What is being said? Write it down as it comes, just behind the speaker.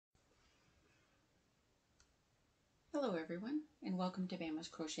Hello everyone and welcome to Bama's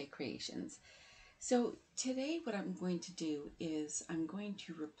Crochet Creations. So today what I'm going to do is I'm going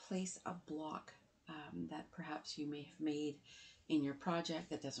to replace a block that perhaps you may have made in your project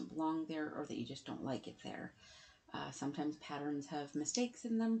that doesn't belong there or that you just don't like it there. Sometimes patterns have mistakes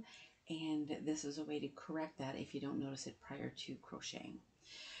in them, and this is a way to correct that if you don't notice it prior to crocheting.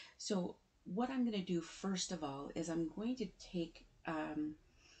 So what I'm going to do first of all is I'm going to take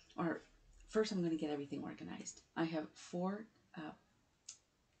first I'm going to get everything organized. I have four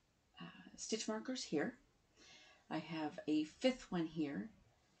stitch markers here. I have a fifth one here.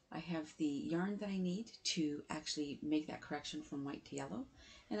 I have the yarn that I need to actually make that correction from white to yellow.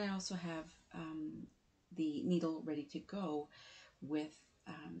 And I also have the needle ready to go with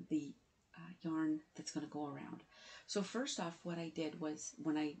the yarn that's going to go around. So first off, what I did was,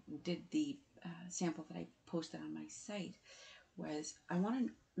 when I did the sample that I posted on my site, was I want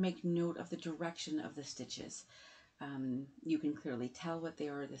to make note of the direction of the stitches. You can clearly tell what they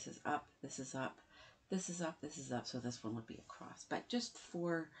are. This is up, this is up, this is up, this is up, so this one would be across. But just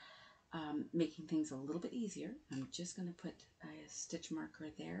for making things a little bit easier, I'm just going to put a stitch marker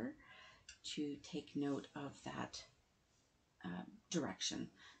there to take note of that direction.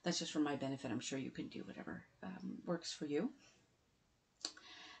 That's just for my benefit. I'm sure you can do whatever works for you.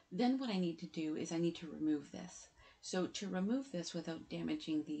 Then what I need to do is I need to remove this. So to remove this without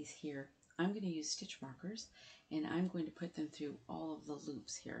damaging these here, I'm going to use stitch markers, and I'm going to put them through all of the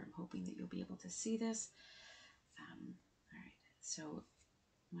loops here. I'm hoping that you'll be able to see this. All right, so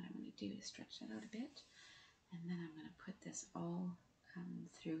what I'm going to do is stretch that out a bit, and then I'm going to put this all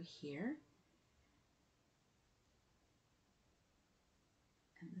through here.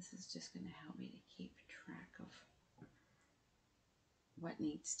 And this is just going to help me to keep track of what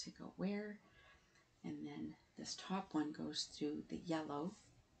needs to go where. And then this top one goes through the yellow.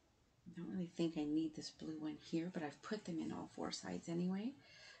 I don't really think I need this blue one here, but I've put them in all four sides anyway.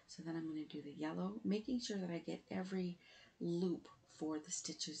 So then I'm going to do the yellow, making sure that I get every loop for the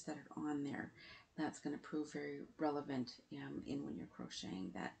stitches that are on there. That's going to prove very relevant in when you're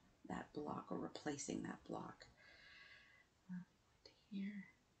crocheting that block or replacing that block. Here.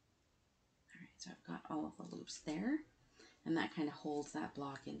 All right, so I've got all of the loops there, and that kind of holds that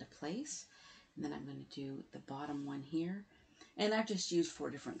block into place. And then I'm going to do the bottom one here. And I've just used 4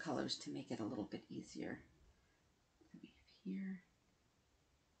 different colors to make it a little bit easier. We have here.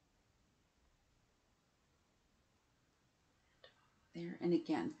 There. And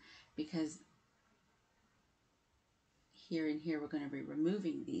again, because here and here we're going to be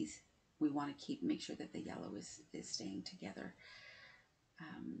removing these, we want to make sure that the yellow is staying together.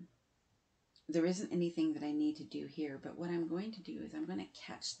 There isn't anything that I need to do here, but what I'm going to do is I'm going to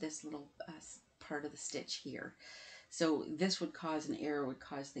catch this little part of the stitch here. So this would cause an error, would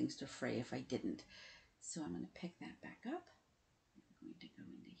cause things to fray if I didn't. So I'm going to pick that back up. I'm going to go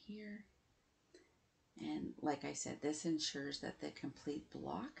into here. And like I said, this ensures that the complete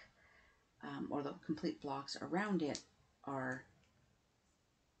block or the complete blocks around it are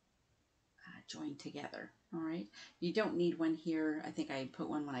joined together. All right. You don't need one here. I think I put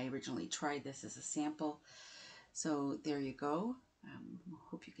one when I originally tried this as a sample. So there you go.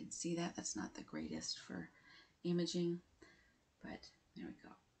 Hope you can see that. That's not the greatest for imaging, but there we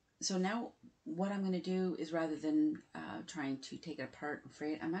go. So now what I'm going to do is, rather than trying to take it apart and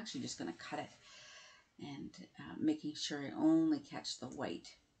fray it, I'm actually just going to cut it, and making sure I only catch the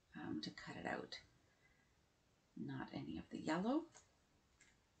white to cut it out, not any of the yellow.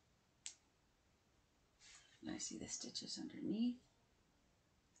 I see the stitches underneath.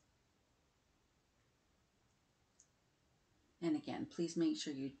 And again, please make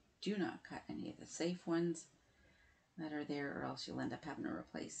sure you do not cut any of the safe ones that are there, or else you'll end up having to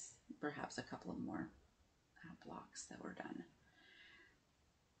replace perhaps a couple of more blocks that were done.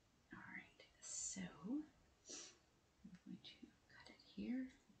 All right, so I'm going to cut it here.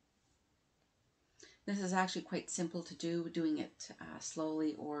 This is actually quite simple to do. Doing it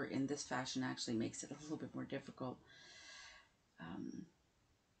slowly or in this fashion actually makes it a little bit more difficult.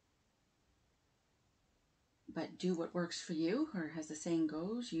 But do what works for you, or as the saying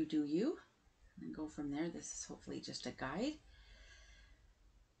goes, you do you, and go from there. This is hopefully just a guide.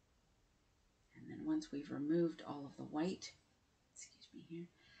 And then once we've removed all of the white, excuse me here,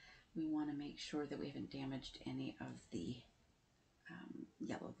 we want to make sure that we haven't damaged any of the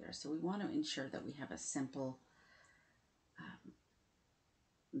yellow there. So we want to ensure that we have a simple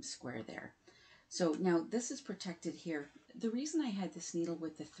square there. So now this is protected here. The reason I had this needle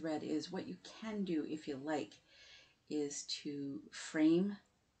with the thread is, what you can do if you like is to frame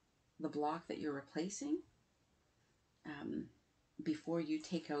the block that you're replacing before you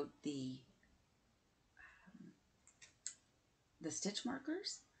take out the the stitch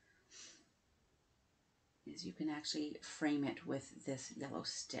markers is you can actually frame it with this yellow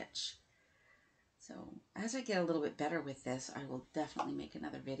stitch. So as I get a little bit better with this, I will definitely make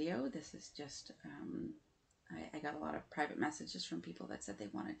another video. This is just, I got a lot of private messages from people that said they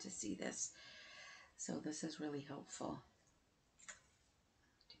wanted to see this. So this is really helpful.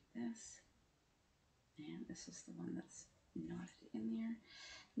 Do this. And this is the one that's knotted in there.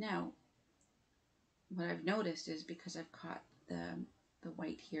 Now, what I've noticed is because I've caught the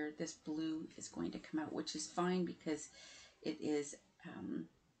white here, this blue is going to come out, which is fine because it is,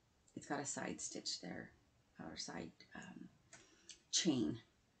 it's got a side stitch there, or side chain.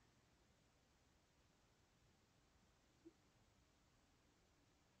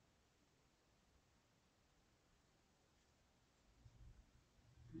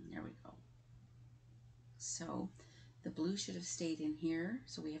 And there we go. So the blue should have stayed in here,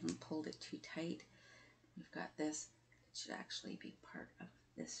 so we haven't pulled it too tight. We've got this, it should actually be part of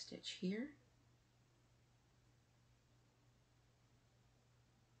this stitch here.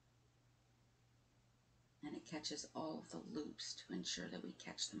 And it catches all of the loops to ensure that we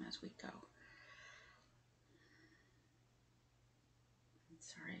catch them as we go.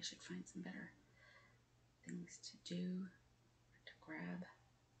 Sorry, I should find some better things to do, or to grab.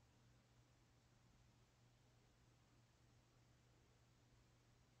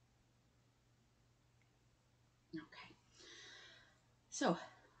 Okay, so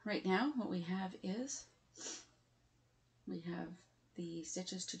right now what we have is, we have the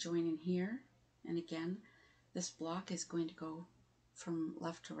stitches to join in here, and again, this block is going to go from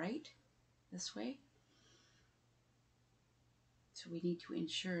left to right, this way. So we need to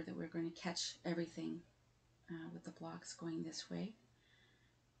ensure that we're going to catch everything with the blocks going this way,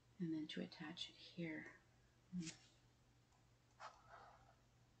 and then to attach it here.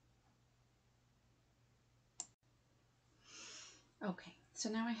 Okay, so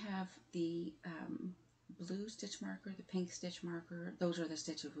now I have the blue stitch marker, the pink stitch marker. Those are the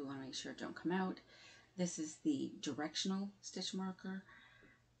stitches we want to make sure don't come out. This is the directional stitch marker.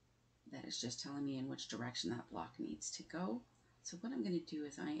 That is just telling me in which direction that block needs to go. So what I'm going to do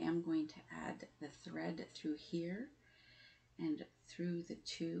is I am going to add the thread through here and through the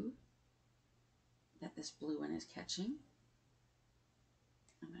two that this blue one is catching.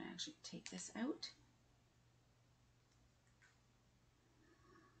 I'm going to actually take this out.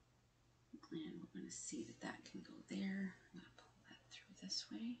 And we're going to see that that can go there. I'm going to pull that through this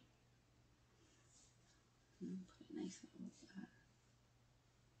way. And put a nice little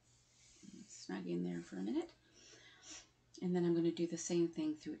snug in there for a minute. And then I'm going to do the same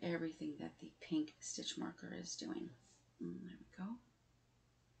thing through everything that the pink stitch marker is doing. And there we go.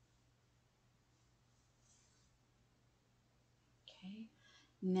 Okay,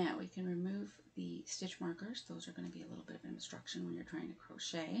 now we can remove the stitch markers. Those are going to be a little bit of instruction when you're trying to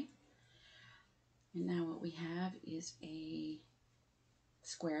crochet. And now what we have is a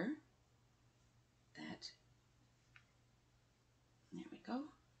square that, there we go.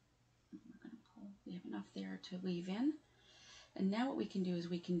 We're going to pull, we have enough there to weave in. And now what we can do is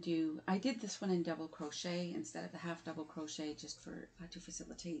we can do, I did this one in double crochet instead of the half double crochet, just for to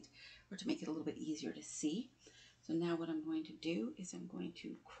facilitate or to make it a little bit easier to see. So now what I'm going to do is I'm going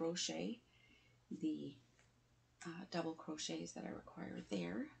to crochet the double crochets that I require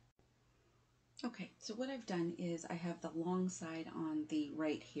there. Okay, so what I've done is I have the long side on the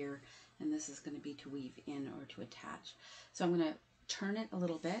right here, and this is going to be to weave in or to attach. So I'm going to turn it a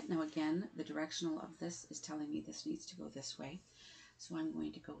little bit. Now again, the directional of this is telling me this needs to go this way. So I'm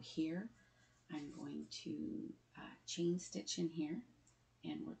going to go here. I'm going to chain stitch in here,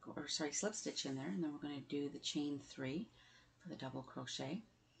 and slip stitch in there, and then we're going to do the chain 3 for the double crochet.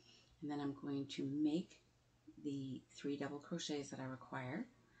 And then I'm going to make the 3 double crochets that I require.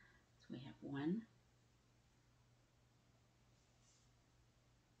 So we have 1,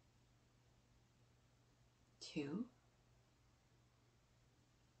 2,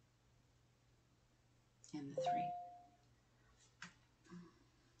 and the 3.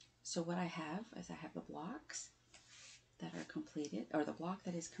 So what I have is I have the blocks that are completed, or the block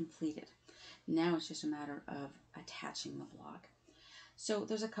that is completed. Now it's just a matter of attaching the block. So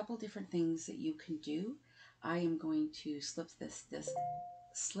there's a couple different things that you can do. I am going to slip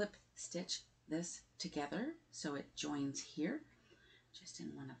stitch this together so it joins here, just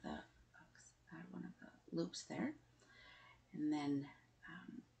in one of the loops there, and then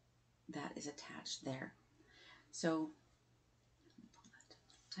that is attached there. So pull that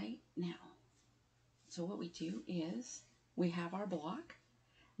tight now. So what we do is we have our block.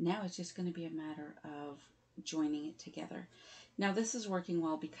 Now it's just going to be a matter of joining it together. Now this is working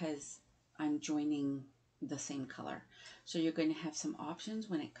well because I'm joining the same color. So you're going to have some options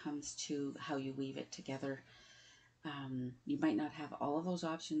when it comes to how you weave it together. You might not have all of those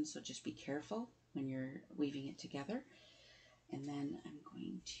options, so just be careful when you're weaving it together. And then I'm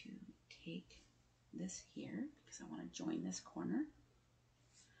going to take this here because I want to join this corner.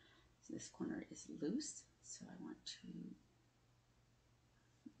 So this corner is loose, so I want to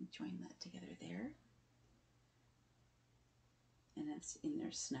join that together there. And it's in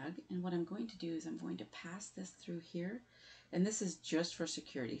there snug. And what I'm going to do is I'm going to pass this through here. And this is just for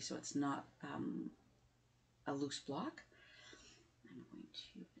security, so it's not a loose block. I'm going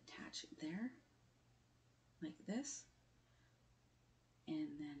to attach it there like this. And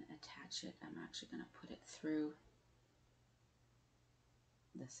then attach it. I'm actually going to put it through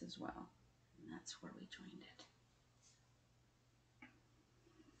this as well. And that's where we joined it.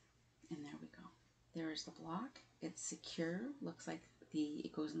 And there we go. There is the block. It's secure. Looks like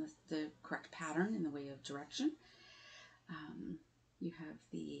it goes in the correct pattern in the way of direction. You have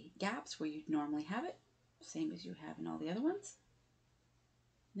the gaps where you'd normally have it, same as you have in all the other ones.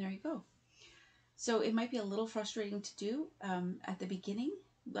 And there you go. So it might be a little frustrating to do at the beginning.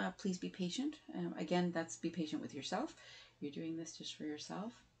 Please be patient. Again, that's be patient with yourself. You're doing this just for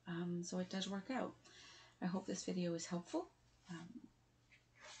yourself. So it does work out. I hope this video is helpful.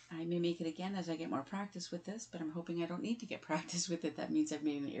 I may make it again as I get more practice with this, but I'm hoping I don't need to get practice with it. That means I've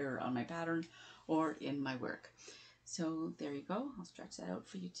made an error on my pattern or in my work. So there you go. I'll stretch that out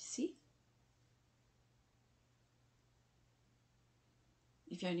for you to see.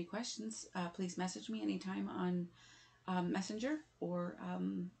 If you have any questions, please message me anytime on Messenger or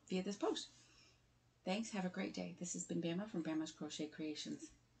via this post. Thanks. Have a great day. This has been Bama from Bama's Crochet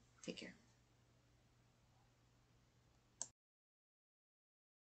Creations. Take care.